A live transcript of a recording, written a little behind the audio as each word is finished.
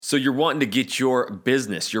So you're wanting to get your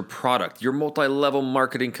business, your product, your multi-level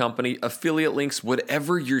marketing company, affiliate links,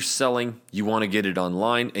 whatever you're selling, you want to get it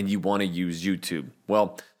online and you want to use YouTube.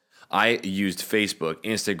 Well, I used Facebook,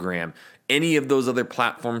 Instagram, any of those other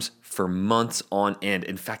platforms for months on end.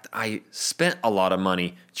 In fact, I spent a lot of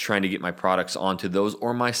money trying to get my products onto those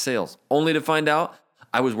or my sales, only to find out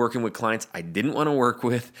I was working with clients I didn't want to work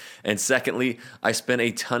with. And secondly, I spent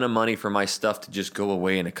a ton of money for my stuff to just go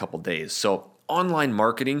away in a couple days. So online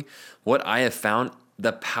marketing, what I have found,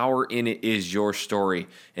 the power in it is your story.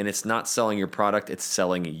 And it's not selling your product, it's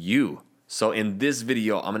selling you. So in this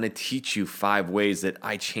video, I'm going to teach you 5 ways that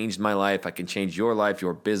I changed my life. I can change your life,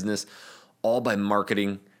 your business, all by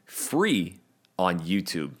marketing free on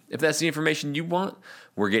YouTube. If that's the information you want,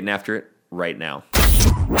 we're getting after it right now.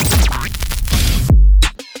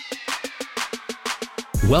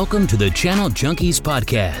 Welcome to the Channel Junkies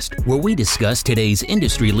podcast, where we discuss today's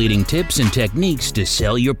industry-leading tips and techniques to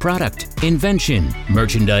sell your product, invention,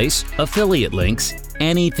 merchandise, affiliate links,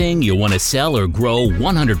 anything you want to sell or grow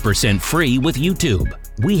 100% free with YouTube.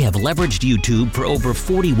 We have leveraged YouTube for over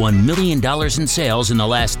 $41 million in sales in the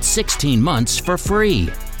last 16 months for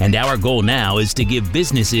free. And our goal now is to give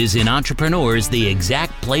businesses and entrepreneurs the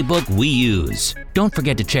exact playbook we use. Don't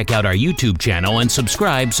forget to check out our YouTube channel and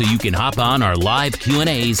subscribe so you can hop on our live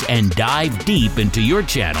Q&As and dive deep into your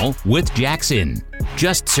channel with Jackson.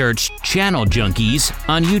 Just search Channel Junkies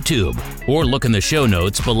on YouTube or look in the show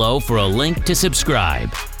notes below for a link to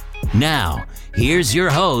subscribe. Now, here's your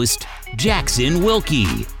host, Jackson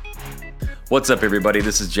Wilkie. What's up, everybody?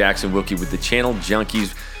 This is Jackson Wilkie with the Channel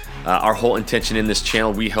Junkies. Our whole intention in this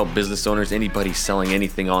channel, we help business owners, anybody selling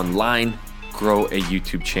anything online, grow a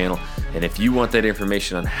YouTube channel. And if you want that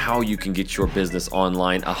information on how you can get your business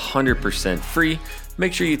online 100% free,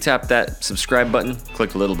 make sure you tap that subscribe button,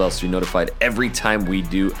 click the little bell so you're notified every time we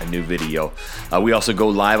do a new video. We also go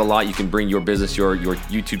live a lot. You can bring your business, your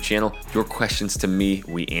YouTube channel, your questions to me.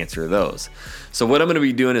 We answer those. So what I'm going to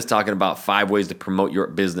be doing is talking about 5 ways to promote your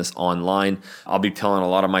business online. I'll be telling a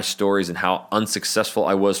lot of my stories and how unsuccessful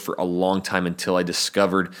I was for a long time until I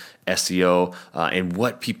discovered SEO and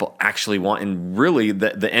what people actually want. And really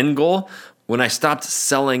the end goal, when I stopped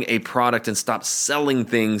selling a product and stopped selling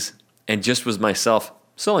things and just was myself,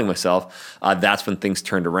 selling myself, that's when things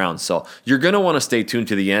turned around. So you're going to want to stay tuned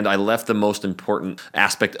to the end. I left the most important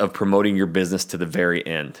aspect of promoting your business to the very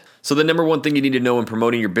end. So the number one thing you need to know when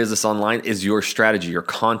promoting your business online is your strategy, your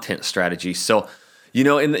content strategy. So, you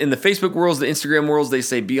know, in the Facebook worlds, the Instagram worlds, they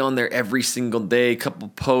say be on there every single day, couple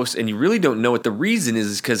posts, and you really don't know what the reason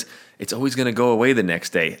is because it's always going to go away the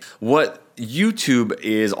next day. What YouTube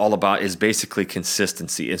is all about is basically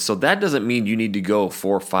consistency. And so that doesn't mean you need to go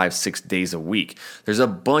 4, 5, 6 days a week. There's a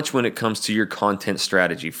bunch when it comes to your content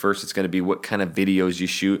strategy. First, it's going to be what kind of videos you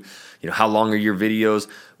shoot, you know, how long are your videos,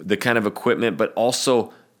 the kind of equipment, but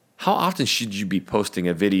also how often should you be posting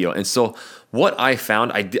a video? And so what I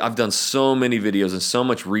found, I've done so many videos and so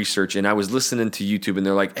much research, and I was listening to YouTube and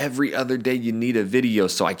they're like, every other day you need a video.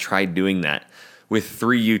 So I tried doing that with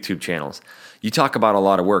 3 YouTube channels. You talk about a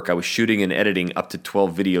lot of work. I was shooting and editing up to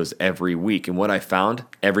 12 videos every week. And what I found,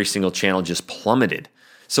 every single channel just plummeted.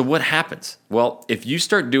 So what happens? Well, if you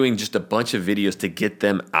start doing just a bunch of videos to get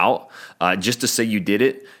them out, just to say you did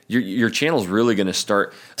it, your channel's really going to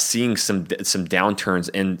start seeing some downturns,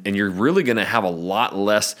 and you're really going to have a lot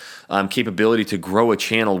less capability to grow a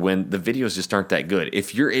channel when the videos just aren't that good.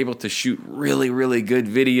 If you're able to shoot really, really good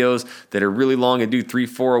videos that are really long and do 3,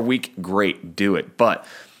 4 a week, great, do it. But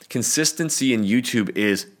consistency in YouTube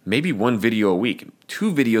is maybe 1 video a week,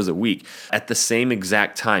 2 videos a week at the same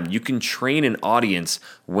exact time. You can train an audience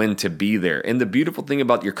when to be there. And the beautiful thing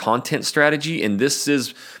about your content strategy, and this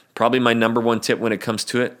is probably my number 1 tip when it comes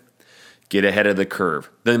to it, get ahead of the curve.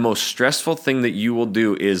 The most stressful thing that you will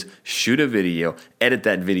do is shoot a video, edit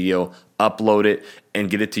that video, upload it, and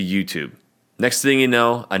get it to YouTube. Next thing you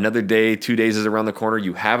know, another day, 2 days is around the corner.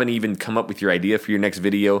 You haven't even come up with your idea for your next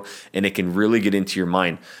video, and it can really get into your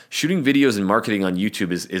mind. Shooting videos and marketing on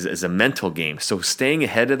YouTube is a mental game. So staying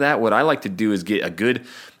ahead of that, what I like to do is get a good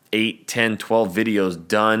 8, 10, 12 videos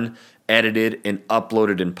done, edited, and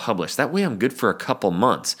uploaded and published. That way I'm good for a couple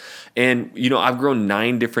months. And, you know, I've grown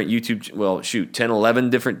 10, 11 different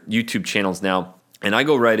YouTube channels now. And I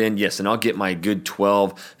go right in, yes, and I'll get my good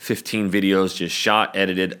 12, 15 videos just shot,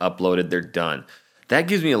 edited, uploaded, they're done. That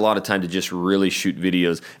gives me a lot of time to just really shoot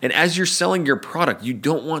videos. And as you're selling your product, you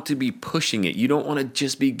don't want to be pushing it. You don't want to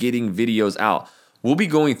just be getting videos out. We'll be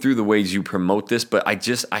going through the ways you promote this, but I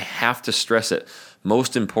have to stress it.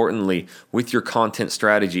 Most importantly, with your content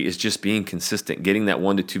strategy is just being consistent, getting that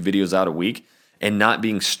 1 to 2 videos out a week and not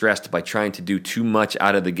being stressed by trying to do too much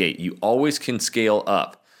out of the gate. You always can scale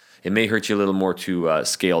up. it may hurt you a little more to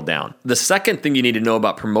scale down. The second thing you need to know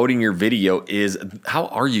about promoting your video is how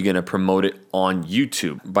are you going to promote it on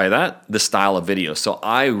YouTube? By that, the style of video. So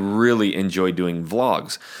I really enjoy doing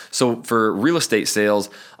vlogs. So for real estate sales,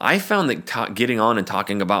 I found that getting on and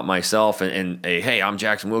talking about myself and hey, I'm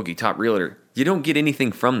Jackson Wilkie, top realtor, you don't get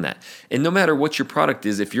anything from that. And no matter what your product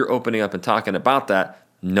is, if you're opening up and talking about that,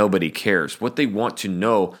 nobody cares. What they want to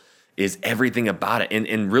know is everything about it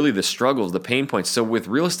and really the struggles, the pain points. So with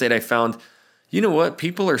real estate, I found, you know what?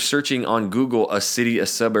 People are searching on Google a city, a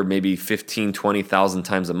suburb, maybe 15, 20,000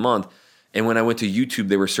 times a month. And when I went to YouTube,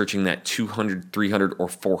 they were searching that 200, 300, or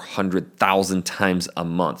 400,000 times a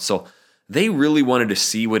month. So they really wanted to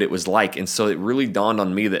see what it was like. And so it really dawned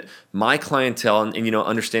on me that my clientele and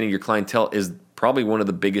understanding your clientele is probably one of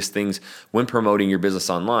the biggest things when promoting your business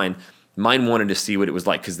online. Mine wanted to see what it was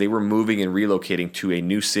like because they were moving and relocating to a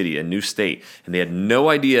new city, a new state, and they had no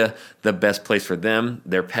idea the best place for them,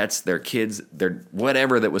 their pets, their kids, their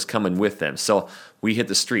whatever that was coming with them. So we hit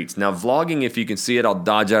the streets. Now vlogging, if you can see it, I'll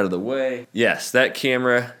dodge out of the way. Yes, that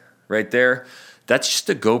camera right there, that's just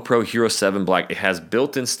a GoPro Hero 7 Black. It has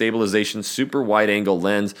built-in stabilization, super wide angle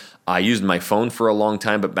lens. I used my phone for a long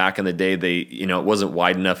time, but back in the day, it wasn't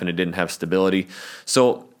wide enough and it didn't have stability.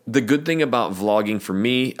 So the good thing about vlogging for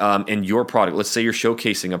me and your product, let's say you're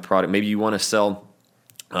showcasing a product. Maybe you want to sell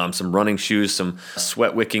some running shoes, some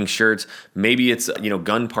sweat wicking shirts. Maybe it's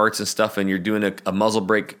gun parts and stuff, and you're doing a muzzle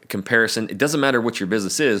brake comparison. It doesn't matter what your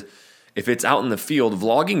business is. If it's out in the field,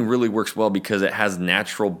 vlogging really works well because it has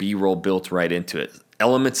natural B-roll built right into it.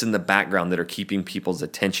 Elements in the background that are keeping people's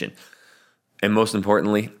attention. And most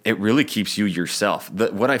importantly, it really keeps you yourself.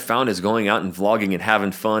 What I found is going out and vlogging and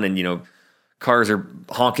having fun and, cars are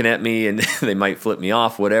honking at me and they might flip me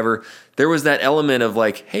off, whatever. There was that element of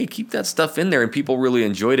like, hey, keep that stuff in there. And people really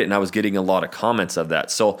enjoyed it. And I was getting a lot of comments of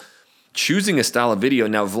that. So choosing a style of video.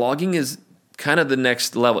 Now, vlogging is kind of the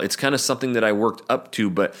next level. It's kind of something that I worked up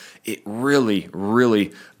to, but it really,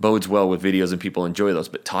 really bodes well with videos and people enjoy those.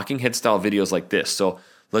 But talking head style videos like this. So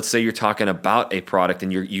let's say you're talking about a product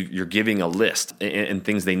and you're giving a list and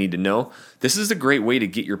things they need to know. This is a great way to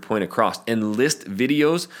get your point across and list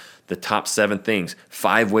videos. The top 7 things,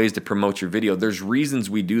 5 ways to promote your video. There's reasons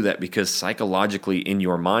we do that because psychologically in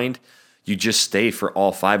your mind, you just stay for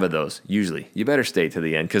all 5 of those. Usually, you better stay to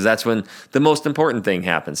the end because that's when the most important thing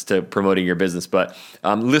happens to promoting your business. But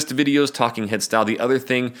list videos, talking head style. The other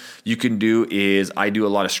thing you can do is I do a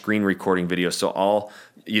lot of screen recording videos. So I'll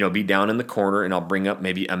be down in the corner and I'll bring up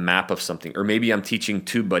maybe a map of something, or maybe I'm teaching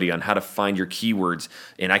TubeBuddy on how to find your keywords,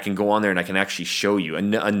 and I can go on there and I can actually show you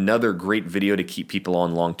another great video to keep people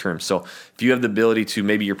on long term. So if you have the ability to,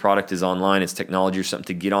 maybe your product is online, it's technology or something,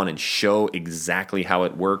 to get on and show exactly how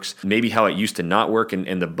it works, maybe how it used to not work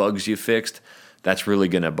and the bugs you fixed, that's really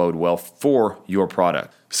going to bode well for your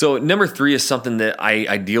product. So number 3 is something that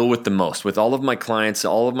I deal with the most with all of my clients,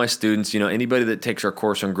 all of my students, anybody that takes our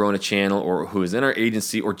course on growing a channel or who is in our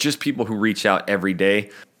agency or just people who reach out every day,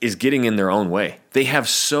 is getting in their own way. They have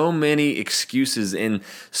so many excuses and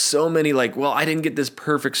so many I didn't get this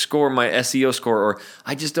perfect score, my SEO score, or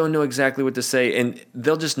I just don't know exactly what to say, and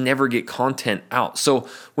they'll just never get content out. So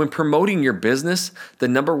when promoting your business, the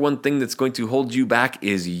number one thing that's going to hold you back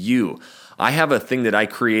is you. I have a thing that I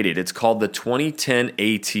created. It's called the 2010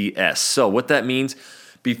 ATS. So what that means,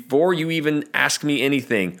 before you even ask me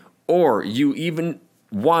anything or you even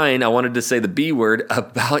whine, I wanted to say the B word,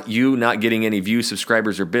 about you not getting any views,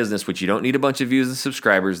 subscribers, or business, which you don't need a bunch of views and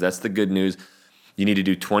subscribers. That's the good news. You need to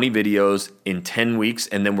do 20 videos in 10 weeks,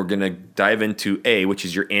 and then we're going to dive into A, which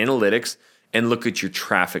is your analytics, and look at your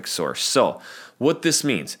traffic source. So what this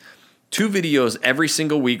means, 2 videos every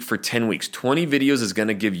single week for 10 weeks. 20 videos is going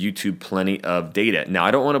to give YouTube plenty of data. Now,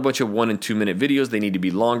 I don't want a bunch of 1 and 2 minute videos. They need to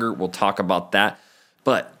be longer. We'll talk about that.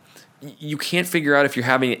 But you can't figure out if you're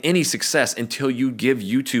having any success until you give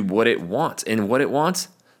YouTube what it wants. And what it wants?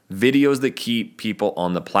 Videos that keep people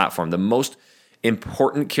on the platform. The most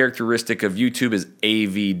important characteristic of YouTube is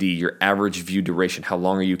AVD, your average view duration. How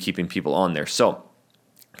long are you keeping people on there? So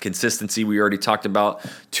consistency, we already talked about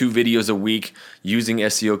 2 videos a week using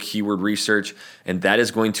SEO keyword research, and that is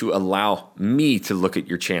going to allow me to look at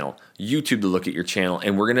your channel, YouTube to look at your channel,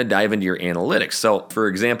 and we're going to dive into your analytics. So for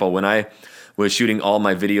example, when I was shooting all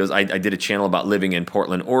my videos, I did a channel about living in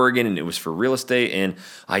Portland, Oregon, and it was for real estate, and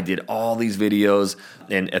I did all these videos,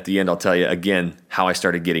 and at the end I'll tell you again how I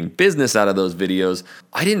started getting business out of those videos.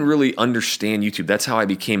 I didn't really understand YouTube. That's how I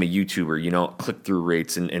became a YouTuber, click-through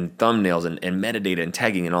rates and thumbnails and metadata and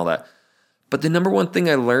tagging and all that. But the number one thing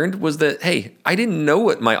I learned was that, hey, I didn't know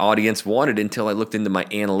what my audience wanted until I looked into my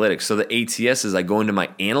analytics. So the ATS is I go into my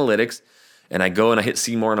analytics, and I go and I hit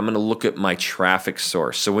see more, and I'm going to look at my traffic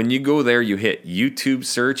source. So when you go there, you hit YouTube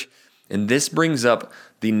search, and this brings up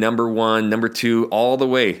the number 1, number 2, all the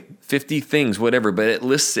way, 50 things, whatever, but it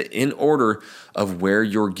lists it in order of where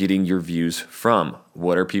you're getting your views from.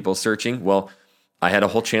 What are people searching? Well, I had a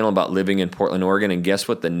whole channel about living in Portland, Oregon, and guess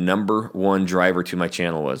what the number 1 driver to my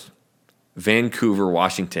channel was? Vancouver,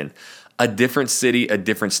 Washington. A different city, a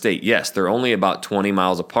different state. Yes, they're only about 20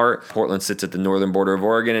 miles apart. Portland sits at the northern border of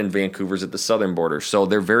Oregon, and Vancouver's at the southern border. So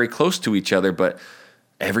they're very close to each other, but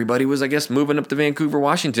everybody was, I guess, moving up to Vancouver,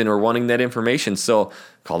 Washington, or wanting that information. So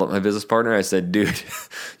called up my business partner. I said, dude,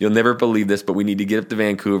 you'll never believe this, but we need to get up to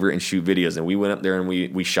Vancouver and shoot videos. And we went up there and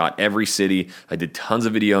we shot every city. I did tons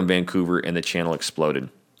of video in Vancouver, and the channel exploded.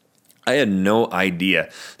 I had no idea.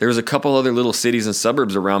 There was a couple other little cities and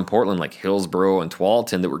suburbs around Portland, like Hillsboro and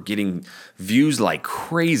Tualatin, that were getting views like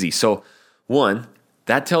crazy. So one,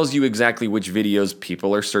 that tells you exactly which videos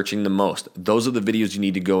people are searching the most. Those are the videos you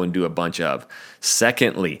need to go and do a bunch of.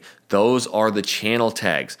 Secondly, those are the channel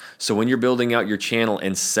tags. So when you're building out your channel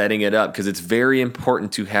and setting it up, because it's very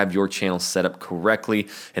important to have your channel set up correctly,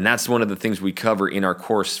 and that's one of the things we cover in our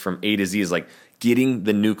course from A to Z is like getting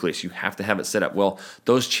the nucleus. You have to have it set up. Well,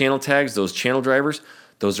 those channel tags, those channel drivers,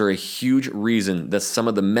 those are a huge reason. That's some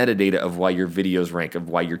of the metadata of why your videos rank, of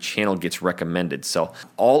why your channel gets recommended. So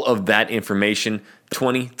all of that information,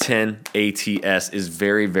 2010 ATS is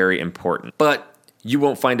very, very important. But you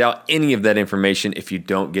won't find out any of that information if you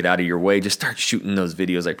don't get out of your way. Just start shooting those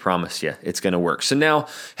videos. I promise you, it's going to work. So now,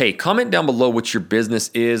 hey, comment down below what your business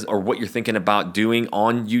is or what you're thinking about doing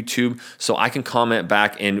on YouTube so I can comment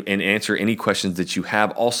back and answer any questions that you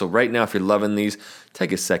have. Also, right now, if you're loving these,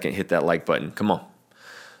 take a second, hit that like button. Come on.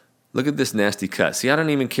 Look at this nasty cut. See, I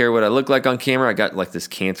don't even care what I look like on camera. I got like this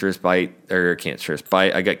cancerous bite.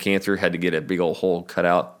 I got cancer, had to get a big old hole cut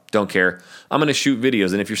out. Don't care. I'm going to shoot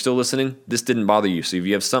videos. And if you're still listening, this didn't bother you. So if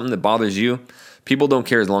you have something that bothers you, people don't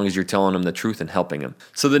care as long as you're telling them the truth and helping them.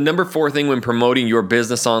 So the number 4 thing when promoting your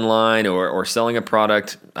business online or selling a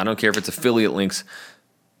product, I don't care if it's affiliate links,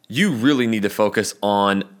 you really need to focus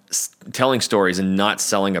on telling stories and not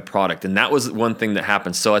selling a product. And that was one thing that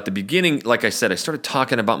happened. So at the beginning, like I said, I started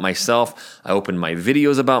talking about myself. I opened my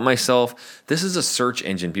videos about myself. This is a search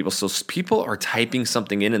engine, people. So people are typing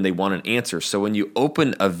something in and they want an answer. So when you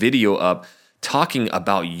open a video up talking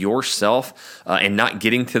about yourself and not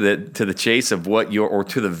getting to the chase of what or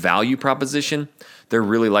to the value proposition, they're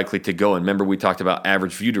really likely to go. And remember, we talked about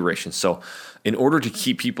average view duration. So in order to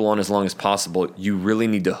keep people on as long as possible, you really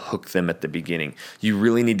need to hook them at the beginning. You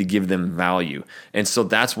really need to give them value. And so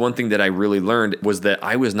that's one thing that I really learned was that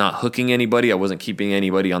I was not hooking anybody. I wasn't keeping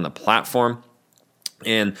anybody on the platform.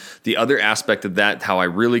 And the other aspect of that, how I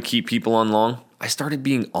really keep people on long, I started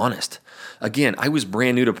being honest. Again, I was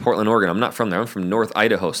brand new to Portland, Oregon. I'm not from there. I'm from North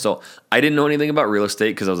Idaho. So I didn't know anything about real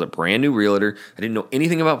estate because I was a brand new realtor. I didn't know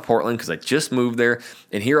anything about Portland because I just moved there.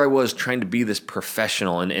 And here I was trying to be this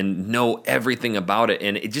professional and know everything about it.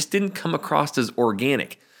 And it just didn't come across as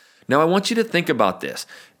organic. Now, I want you to think about this.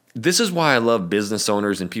 This is why I love business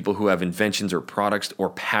owners and people who have inventions or products or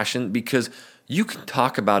passion, because you can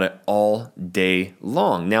talk about it all day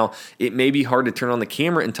long. Now, it may be hard to turn on the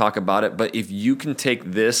camera and talk about it, but if you can take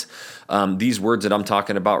these words that I'm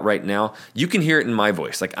talking about right now, you can hear it in my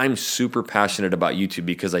voice. Like, I'm super passionate about YouTube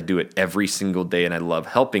because I do it every single day and I love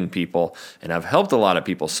helping people, and I've helped a lot of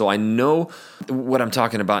people. So I know what I'm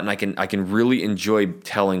talking about, and I can really enjoy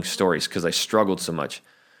telling stories because I struggled so much.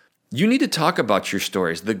 You need to talk about your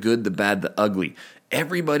stories, the good, the bad, the ugly.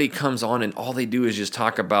 Everybody comes on and all they do is just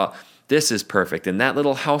talk about, this is perfect, and that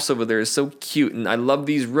little house over there is so cute, and I love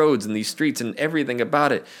these roads and these streets and everything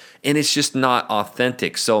about it, and it's just not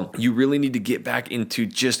authentic. So you really need to get back into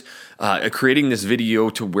just creating this video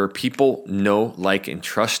to where people know, like, and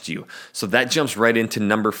trust you. So that jumps right into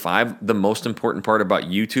number 5. The most important part about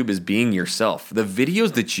YouTube is being yourself. The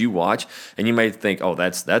videos that you watch, and you might think, oh,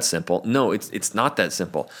 that's simple. No, it's not that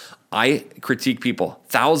simple. I critique people,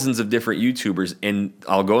 thousands of different YouTubers, and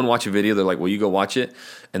I'll go and watch a video. They're like, well, you go watch it.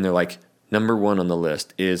 And they're like, number 1 on the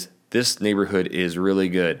list is this neighborhood is really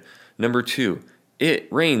good. Number 2, it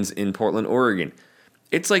rains in Portland, Oregon.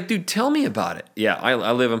 It's like, dude, tell me about it. Yeah,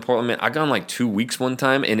 I live in Portland, man. I gone like 2 weeks one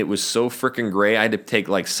time, and it was so freaking gray. I had to take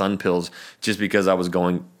like sun pills just because I was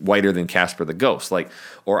going whiter than Casper the Ghost. Like,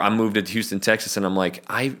 or I moved to Houston, Texas, and I'm like,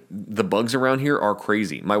 the bugs around here are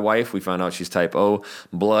crazy. My wife, we found out she's type O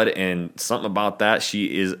blood, and something about that.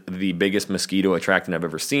 She is the biggest mosquito attractant I've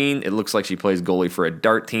ever seen. It looks like she plays goalie for a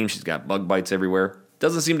dart team. She's got bug bites everywhere.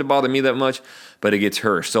 Doesn't seem to bother me that much, but it gets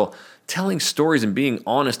her. So telling stories and being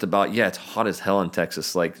honest about, yeah, it's hot as hell in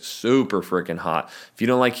Texas, like super freaking hot. If you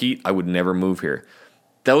don't like heat, I would never move here.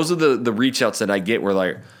 those are the reach outs that I get where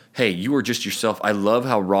like, hey, you are just yourself. I love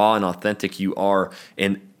how raw and authentic you are.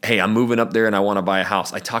 And hey, I'm moving up there and I want to buy a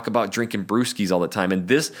house. I talk about drinking brewskis all the time. And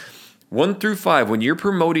this 1 through 5, when you're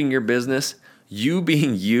promoting your business, you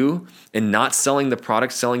being you and not selling the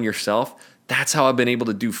product, selling yourself, that's how I've been able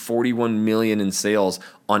to do 41 million in sales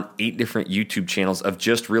on 8 different YouTube channels of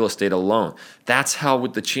just real estate alone. That's how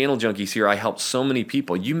with the Channel Junkies here, I help so many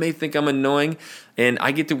people. You may think I'm annoying and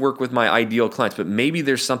I get to work with my ideal clients, but maybe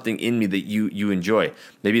there's something in me that you enjoy.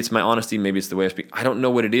 Maybe it's my honesty, maybe it's the way I speak. I don't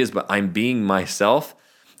know what it is, but I'm being myself.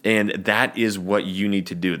 And that is what you need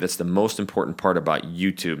to do. That's the most important part about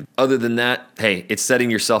YouTube. Other than that, hey, it's setting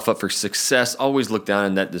yourself up for success. Always look down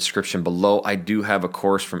in that description below. I do have a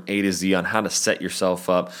course from A to Z on how to set yourself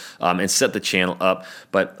up and set the channel up.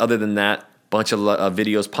 But other than that, bunch of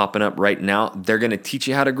videos popping up right now. They're going to teach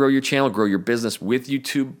you how to grow your channel, grow your business with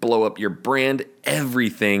YouTube, blow up your brand,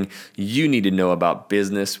 everything you need to know about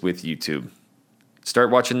business with YouTube. Start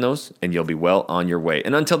watching those and you'll be well on your way.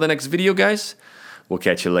 And until the next video, guys, we'll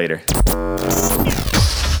catch you later.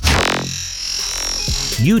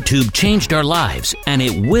 YouTube changed our lives, and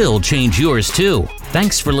it will change yours too.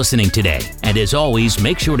 Thanks for listening today. And as always,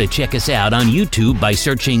 make sure to check us out on YouTube by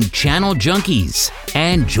searching Channel Junkies.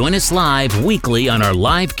 And join us live weekly on our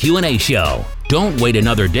live Q&A show. Don't wait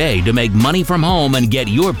another day to make money from home and get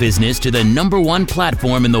your business to the #1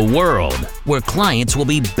 platform in the world, where clients will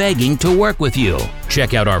be begging to work with you.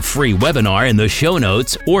 Check out our free webinar in the show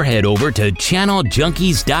notes or head over to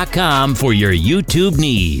channeljunkies.com for your YouTube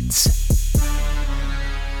needs.